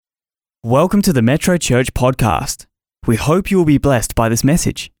Welcome to the Metrochurch podcast. We hope you will be blessed by this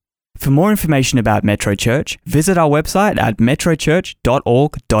message. For more information about Metrochurch, visit our website at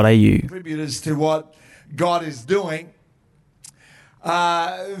metrochurch.org.au. Contributors to what God is doing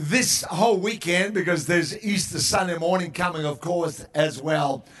this whole weekend, because there's Easter Sunday morning coming, of course, as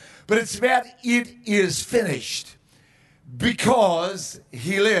well. But it's about it is finished because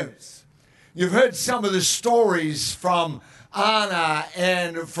He lives. You've heard some of the stories from Anna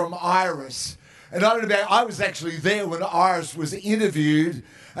and from Iris. And I was actually there when Iris was interviewed.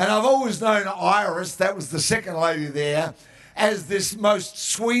 And I've always known Iris, that was the second lady there, as this most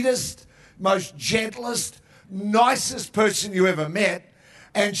sweetest, most gentlest, nicest person you ever met.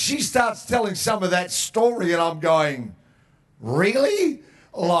 And she starts telling some of that story and I'm going, really?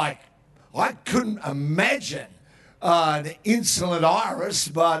 Like, I couldn't imagine an insolent Iris,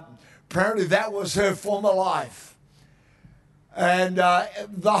 but apparently that was her former life. And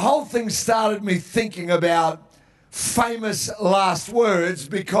the whole thing started me thinking about famous last words,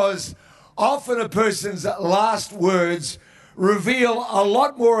 because often a person's last words reveal a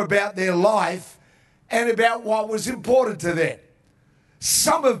lot more about their life and about what was important to them.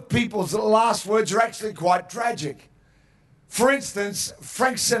 Some of people's last words are actually quite tragic. For instance,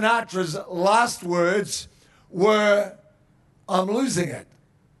 Frank Sinatra's last words were, "I'm losing it."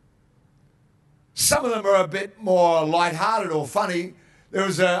 Some of them are a bit more lighthearted or funny. There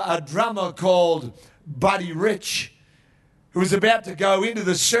was a drummer called Buddy Rich who was about to go into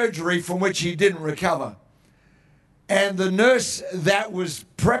the surgery from which he didn't recover. And the nurse that was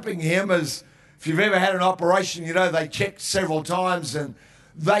prepping him, as if you've ever had an operation, you know, they check several times, and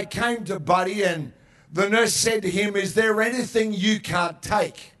they came to Buddy and the nurse said to him, "Is there anything you can't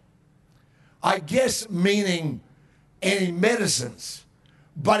take?" I guess meaning any medicines.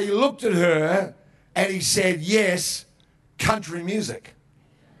 But he looked at her and he said, "Yes, country music."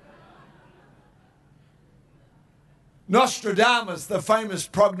 Nostradamus, the famous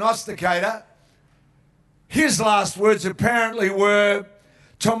prognosticator, his last words apparently were,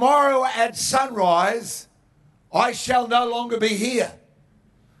 "Tomorrow at sunrise, I shall no longer be here."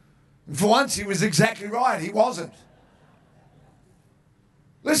 And for once, he was exactly right. He wasn't.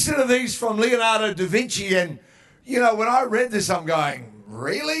 Listen to these from Leonardo da Vinci. And, you know, when I read this, I'm going,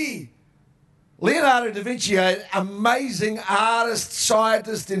 really? Leonardo da Vinci, an amazing artist,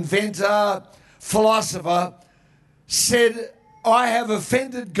 scientist, inventor, philosopher, said, "I have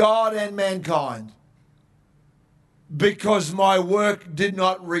offended God and mankind because my work did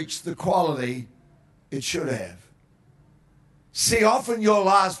not reach the quality it should have." See, often your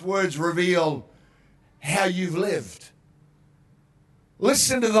last words reveal how you've lived.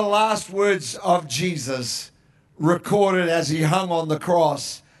 Listen to the last words of Jesus recorded as he hung on the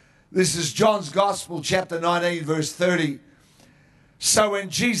cross. This is John's Gospel, chapter 19, verse 30. "So when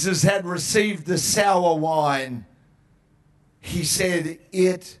Jesus had received the sour wine, he said,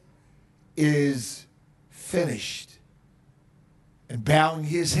 'It is finished.' And bowing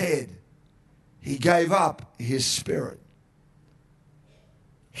his head, he gave up his spirit."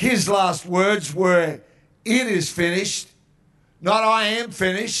 His last words were, "It is finished," not "I am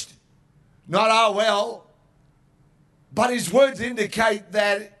finished," not "oh well." But his words indicate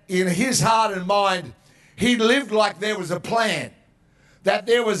that in his heart and mind, he lived like there was a plan, that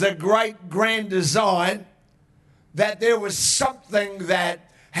there was a great grand design, that there was something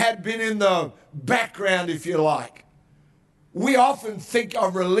that had been in the background, if you like. We often think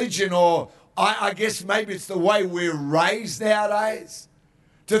of religion, or I guess maybe it's the way we're raised nowadays,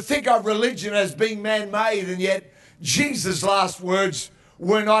 to think of religion as being man-made, and yet Jesus' last words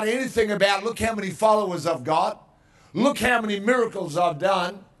were not anything about, "Look how many followers I've got. Look how many miracles I've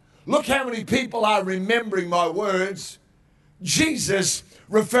done. Look how many people are remembering my words." Jesus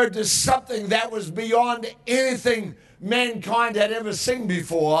referred to something that was beyond anything mankind had ever seen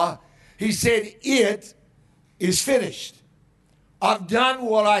before. He said, "It is finished. I've done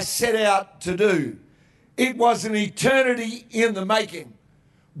what I set out to do." It was an eternity in the making.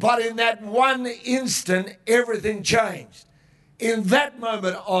 But in that one instant, everything changed. In that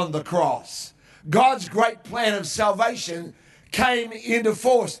moment on the cross, God's great plan of salvation came into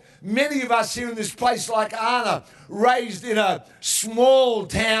force. Many of us here in this place, like Anna, raised in a small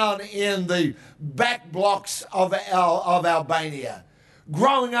town in the back blocks of Albania,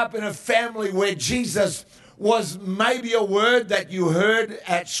 growing up in a family where Jesus was maybe a word that you heard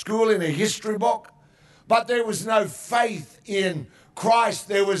at school in a history book, but there was no faith in Christ.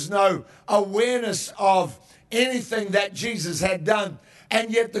 There was no awareness of anything that Jesus had done. And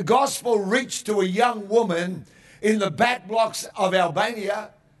yet the gospel reached to a young woman in the back blocks of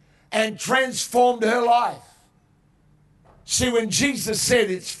Albania and transformed her life. See, when Jesus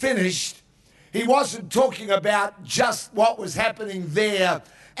said it's finished, he wasn't talking about just what was happening there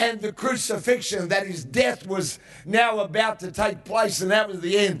and the crucifixion, that his death was now about to take place and that was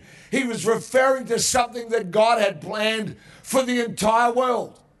the end. He was referring to something that God had planned for the entire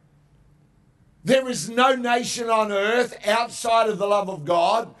world. There is no nation on earth outside of the love of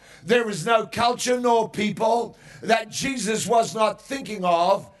God. There is no culture nor people that Jesus was not thinking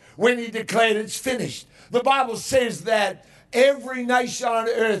of when he declared it's finished. The Bible says that every nation on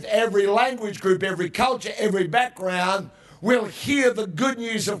earth, every language group, every culture, every background will hear the good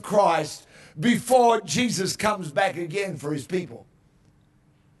news of Christ before Jesus comes back again for his people.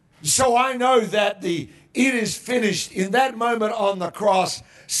 So I know that it is finished. In that moment on the cross,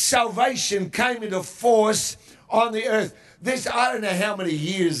 salvation came into force on the earth. I don't know how many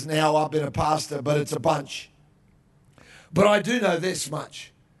years now I've been a pastor, but it's a bunch. But I do know this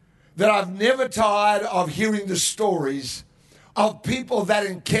much, that I've never tired of hearing the stories of people that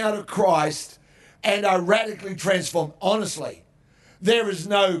encounter Christ and are radically transformed. Honestly, there is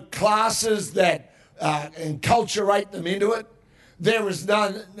no classes that enculturate them into it. There is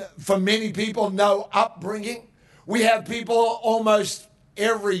none, for many people, no upbringing. We have people almost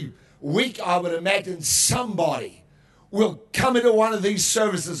every week, I would imagine, somebody will come into one of these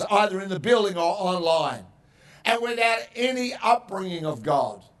services, either in the building or online, and without any upbringing of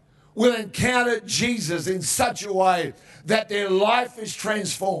God, will encounter Jesus in such a way that their life is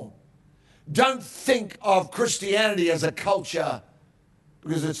transformed. Don't think of Christianity as a culture,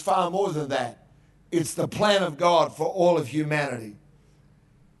 because it's far more than that. It's the plan of God for all of humanity.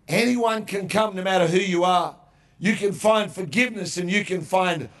 Anyone can come, no matter who you are. You can find forgiveness and you can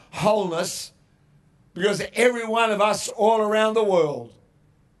find wholeness, because every one of us all around the world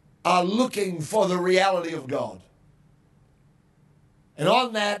are looking for the reality of God. And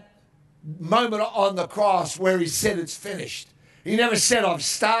on that moment on the cross where he said it's finished, he never said, I've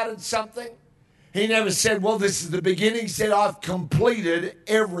started something. He never said, well, this is the beginning. He said, I've completed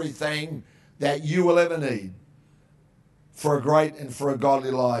everything that you will ever need for a great and for a godly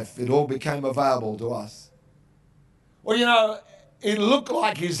life. It all became available to us. Well, you know, it looked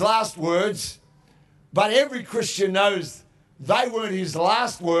like his last words, but every Christian knows they weren't his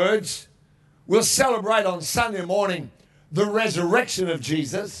last words. We'll celebrate on Sunday morning the resurrection of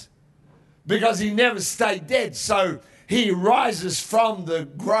Jesus, because he never stayed dead. So he rises from the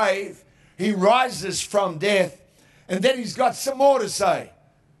grave. He rises from death. And then he's got some more to say.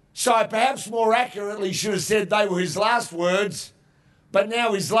 So I perhaps more accurately should have said they were his last words. But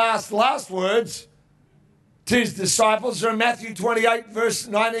now his last words to his disciples are in Matthew 28, verse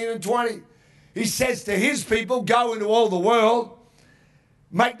 19 and 20. He says to his people, go into all the world,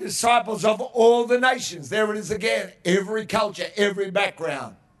 make disciples of all the nations. There it is again. Every culture, every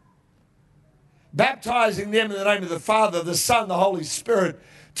background. Baptizing them in the name of the Father, the Son, the Holy Spirit,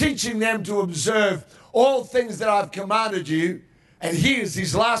 teaching them to observe all things that I've commanded you. And here's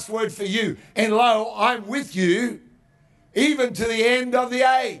his last word for you. And lo, I'm with you even to the end of the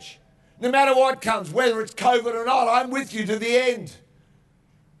age. No matter what comes, whether it's COVID or not, I'm with you to the end.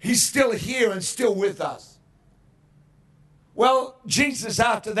 He's still here and still with us. Well, Jesus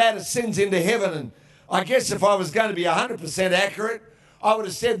after that ascends into heaven. And I guess if I was going to be 100% accurate, I would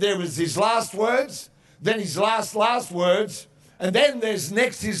have said there was his last words, then his last words, and then there's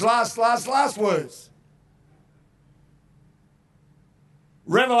next his last words.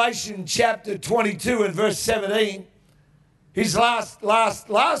 Revelation chapter 22 and verse 17, his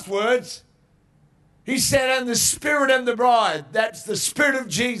last words, he said, and the Spirit and the bride, that's the Spirit of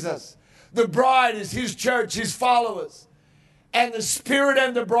Jesus. The bride is his church, his followers. And the Spirit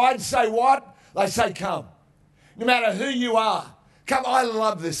and the bride say what? They say, come. No matter who you are, come. I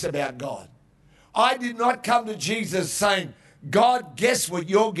love this about God. I did not come to Jesus saying, God, guess what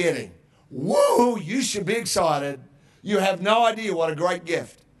you're getting? Woo, you should be excited. You have no idea what a great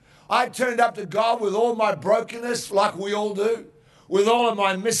gift. I turned up to God with all my brokenness, like we all do, with all of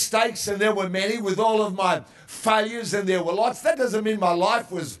my mistakes, and there were many, with all of my failures, and there were lots. That doesn't mean my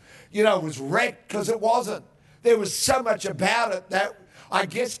life was wrecked, because it wasn't. There was so much about it that I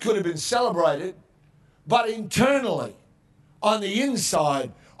guess could have been celebrated. But internally, on the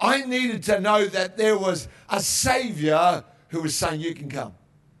inside, I needed to know that there was a Savior who was saying, you can come.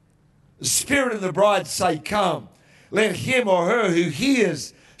 The Spirit and the bride say, come. Let him or her who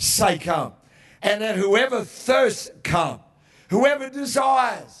hears say, come. And that whoever thirsts, come. Whoever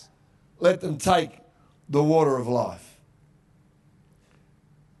desires, let them take the water of life.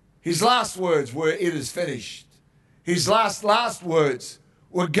 His last words were, it is finished. His last words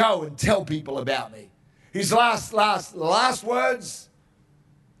were, go and tell people about me. His last words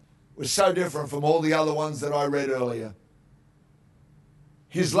were so different from all the other ones that I read earlier.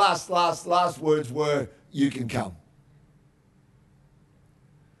 his last words were, "You can come."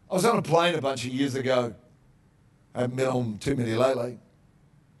 I was on a plane a bunch of years ago. I haven't been on too many lately.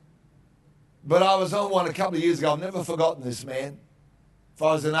 But I was on one a couple of years ago. I've never forgotten this man. If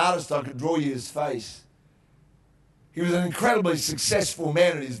I was an artist, I could draw you his face. He was an incredibly successful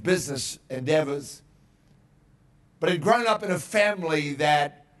man in his business endeavors, but he'd grown up in a family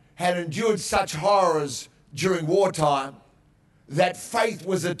that had endured such horrors during wartime that faith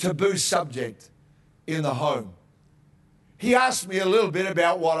was a taboo subject in the home. He asked me a little bit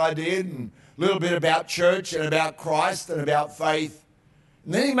about what I did and a little bit about church and about Christ and about faith.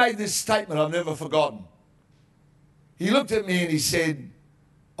 And then he made this statement I've never forgotten. He looked at me and he said,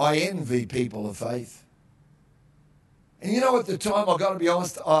 "I envy people of faith." And you know, at the time, I've got to be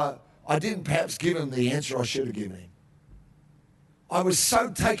honest, I didn't perhaps give him the answer I should have given him. I was so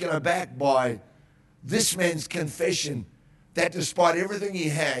taken aback by this man's confession that despite everything he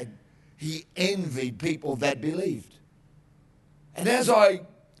had, he envied people that believed. And as I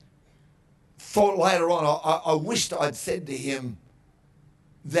thought later on, I wished I'd said to him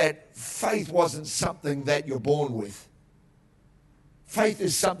that faith wasn't something that you're born with. Faith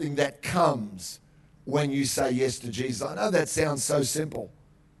is something that comes when you say yes to Jesus. I know that sounds so simple.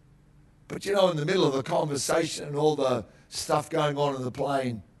 But you know, in the middle of the conversation and all the stuff going on in the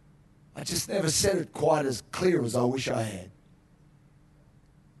plane, I just never said it quite as clear as I wish I had.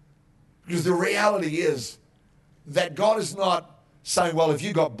 Because the reality is that God is not saying, well, if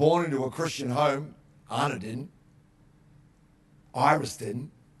you got born into a Christian home, Anna didn't, Iris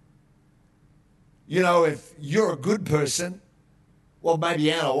didn't. You know, if you're a good person, well,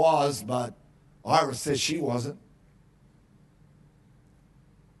 maybe Anna was, but Iris says she wasn't.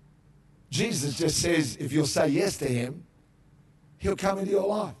 Jesus just says if you'll say yes to him, he'll come into your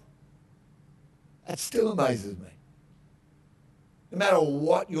life. That still amazes me. No matter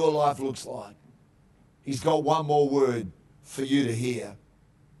what your life looks like, he's got one more word for you to hear,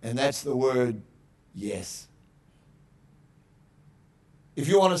 and that's the word yes. If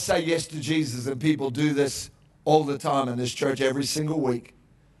you want to say yes to Jesus, and people do this all the time in this church every single week,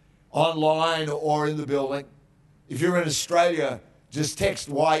 online or in the building. If you're in Australia, just text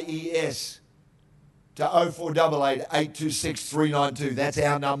YES to 0488 826 392. That's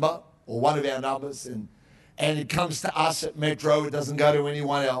our number, or one of our numbers, and it comes to us at Metro. It doesn't go to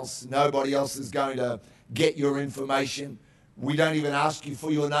anyone else. Nobody else is going to get your information. We don't even ask you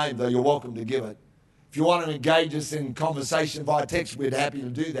for your name, though you're welcome to give it. If you want to engage us in conversation via text, we're happy to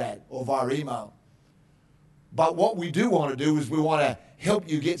do that, or via email. But what we do want to do is we want to help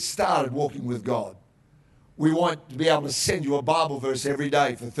you get started walking with God. We want to be able to send you a Bible verse every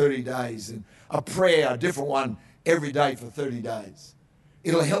day for 30 days and a prayer, a different one every day for 30 days.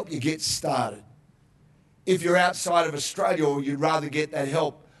 It'll help you get started. If you're outside of Australia or you'd rather get that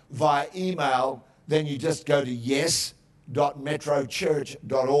help via email, then you just go to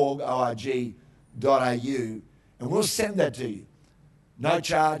yes.metrochurch.org.au, and we'll send that to you. No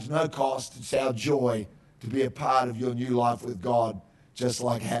charge, no cost. It's our joy to be a part of your new life with God, just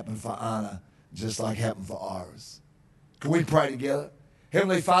like happened for Anna, just like happened for Iris. Can we pray together?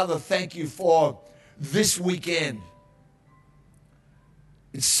 Heavenly Father, thank you for this weekend.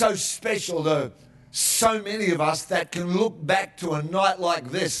 It's so special to so many of us that can look back to a night like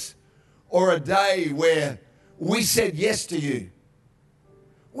this, or a day where we said yes to you.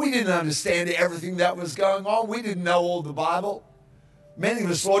 We didn't understand everything that was going on. We didn't know all the Bible. Many of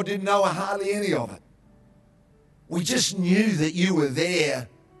us, Lord, didn't know hardly any of it. We just knew that you were there,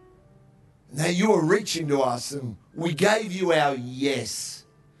 and that you were reaching to us, and we gave you our yes.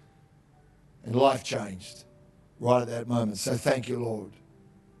 And life changed right at that moment. So thank you, Lord.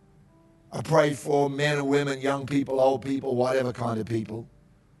 I pray for men and women, young people, old people, whatever kind of people.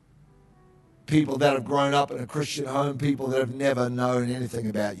 People that have grown up in a Christian home, people that have never known anything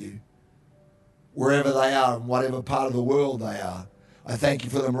about you. Wherever they are, in whatever part of the world they are, I thank you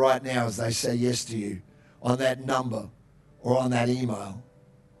for them right now as they say yes to you on that number or on that email.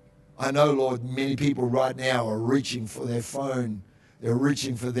 I know, Lord, many people right now are reaching for their phone. They're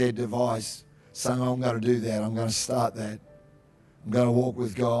reaching for their device, saying, I'm going to do that. I'm going to start that. I'm going to walk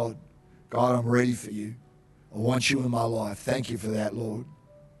with God. God, I'm ready for you. I want you in my life. Thank you for that, Lord.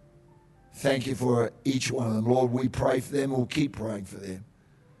 Thank you for each one of them. Lord, we pray for them. We'll keep praying for them,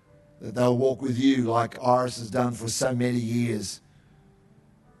 that they'll walk with you like Iris has done for so many years,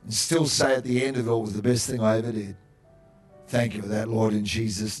 and still say at the end of it was the best thing I ever did. Thank you for that, Lord, in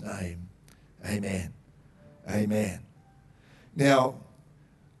Jesus' name. Amen. Amen. Now,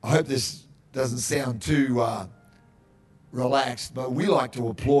 I hope this doesn't sound too relaxed, but we like to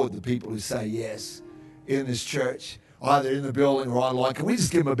applaud the people who say yes in this church. either in the building or online. Can we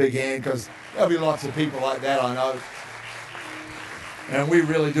just give them a big hand? Because there'll be lots of people like that, I know. And we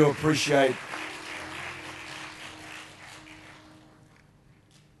really do appreciate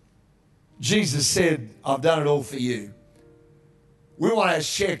Jesus said, I've done it all for you. We want to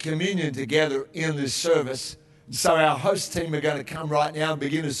share communion together in this service. So our host team are going to come right now and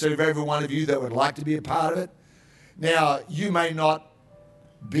begin to serve every one of you that would like to be a part of it. Now, you may not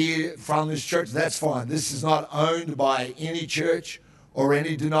be from this church. That's fine. This is not owned by any church or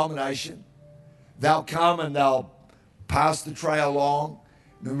any denomination. They'll come and they'll pass the tray along.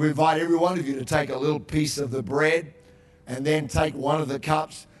 And we invite every one of you to take a little piece of the bread and then take one of the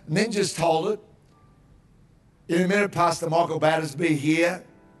cups and then just hold it. In a minute, Pastor Michael Battersby here.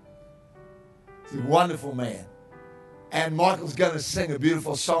 He's a wonderful man. And Michael's going to sing a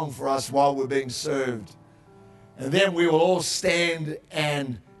beautiful song for us while we're being served. And then we will all stand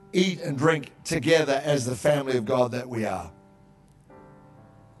and eat and drink together as the family of God that we are.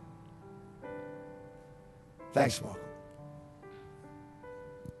 Thanks, Michael.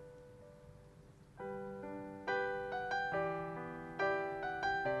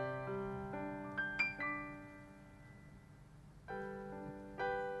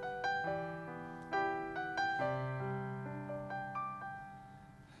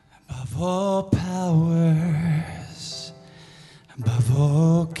 Above all powers, above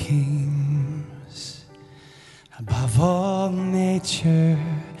all kings, above all nature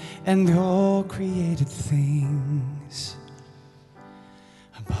and all created things,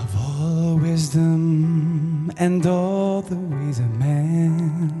 above all wisdom and all the ways of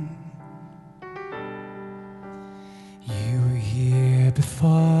man, you were here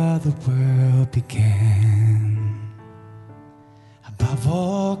before the world began. Above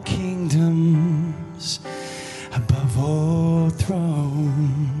all kingdoms, above all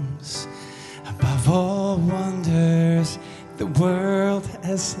thrones, above all wonders the world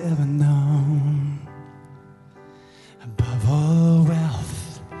has ever known, above all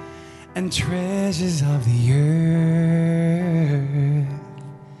wealth and treasures of the earth,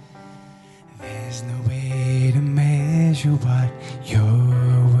 there's no way to measure what you're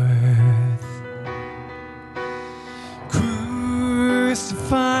worth.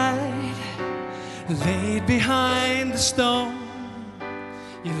 Crucified, laid behind the stone,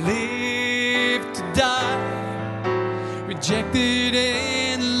 you lived to die, rejected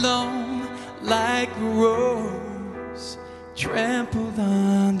and alone, like a rose trampled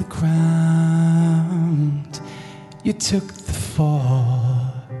on the ground. You took the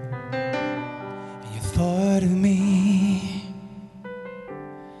fall, and you thought of me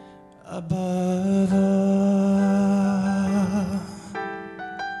above all.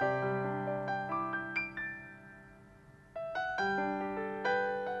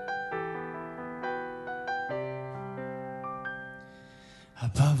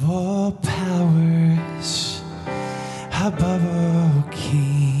 Above all powers, above all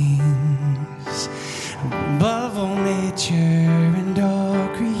kings, above all nature and all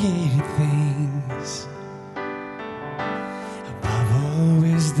created things, above all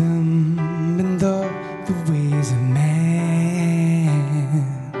wisdom and all the ways of man,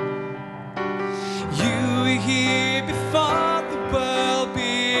 you were here before the world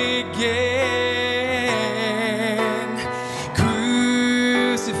began.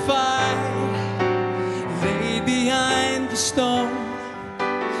 Laid behind the stone,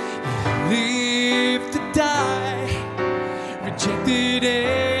 you lived to die, rejected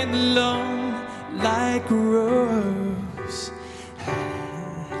and alone, like a rose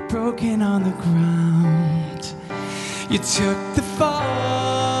broken on the ground. You took the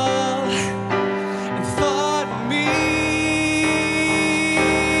fall and thought of me.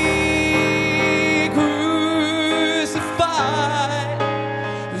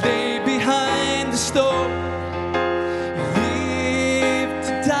 Stone, you lived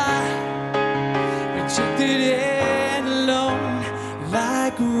to die, rejected and alone,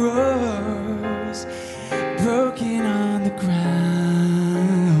 like a rose broken on the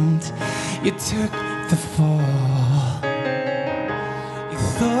ground. You took the fall, you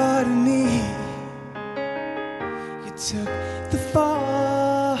thought of me. You took the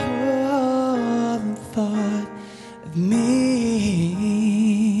fall and thought of me.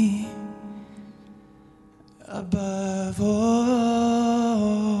 Above all.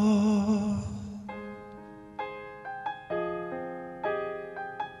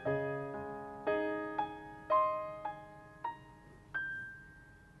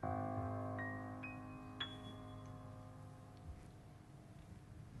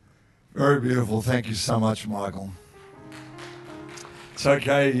 Very beautiful. Thank you so much, Michael. It's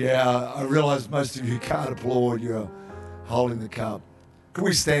okay. Yeah, I realize most of you can't applaud. You're holding the cup. Can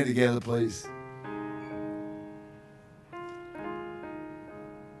we stand together, please?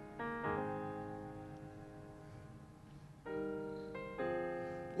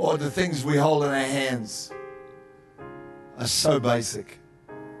 Lord, the things we hold in our hands are so basic.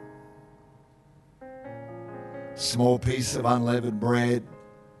 Small piece of unleavened bread,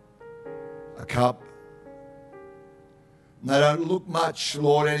 a cup. And they don't look much,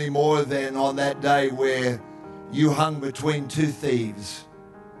 Lord, any more than on that day where you hung between two thieves.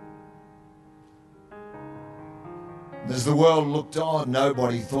 As the world looked on,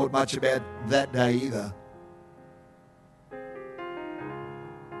 nobody thought much about that day either.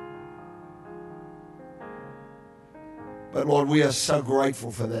 But Lord, we are so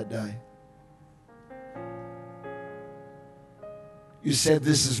grateful for that day. You said,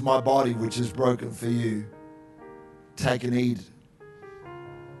 this is my body which is broken for you. Take and eat.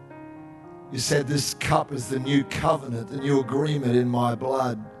 You said, this cup is the new covenant, the new agreement in my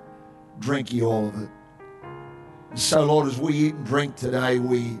blood. Drink ye all of it. And so, Lord, as we eat and drink today,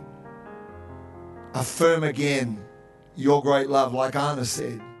 we affirm again your great love, like Anna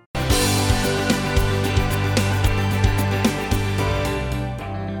said.